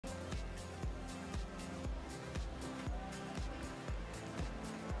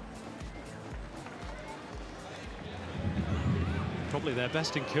Probably their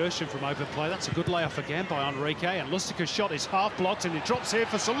best incursion from open play. That's a good layoff again by Enrique, and Lustica's shot is half blocked, and it drops here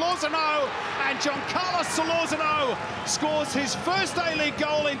for Solorzano, and Giancarlo Solorzano scores his first A-League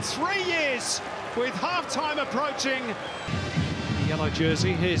goal in 3 years with half-time approaching. The yellow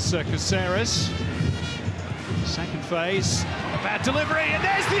jersey, here's Caceres. Second phase, a bad delivery, and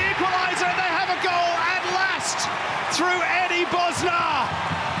there's the equaliser, and they have a goal at last through Eddie Bosnar.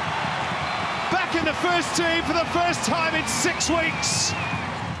 Back in the first team for the first time in 6 weeks.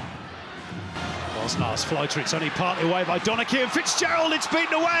 Bosnar's floater, it's only partly away by Donachie and Fitzgerald, it's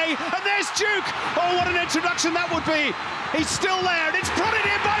beaten away, and there's Duke! Oh, what an introduction that would be! He's still there, and it's prodded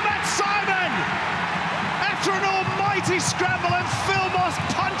in by Matt Simon! After an almighty scramble, and Phil Moss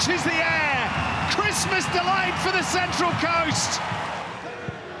punches the air! Christmas delight for the Central Coast!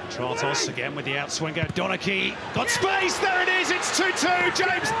 Tratos again with the outswinger. Donachie got space. There it is. It's 2-2.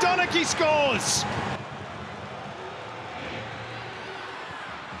 James Donachie scores.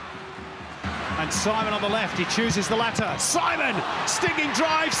 And Simon on the left. He chooses the latter. Simon, stinging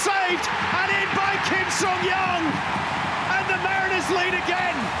drive, saved, and in by Kim Sung-young. And the Mariners lead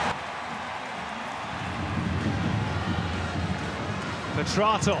again.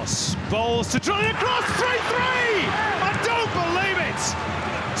 Tratos bowls to drill it across. 3-3. I don't believe it.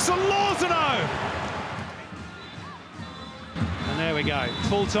 Solorzano! And there we go,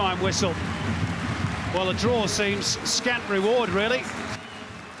 full-time whistle. Well, a draw seems scant reward, really.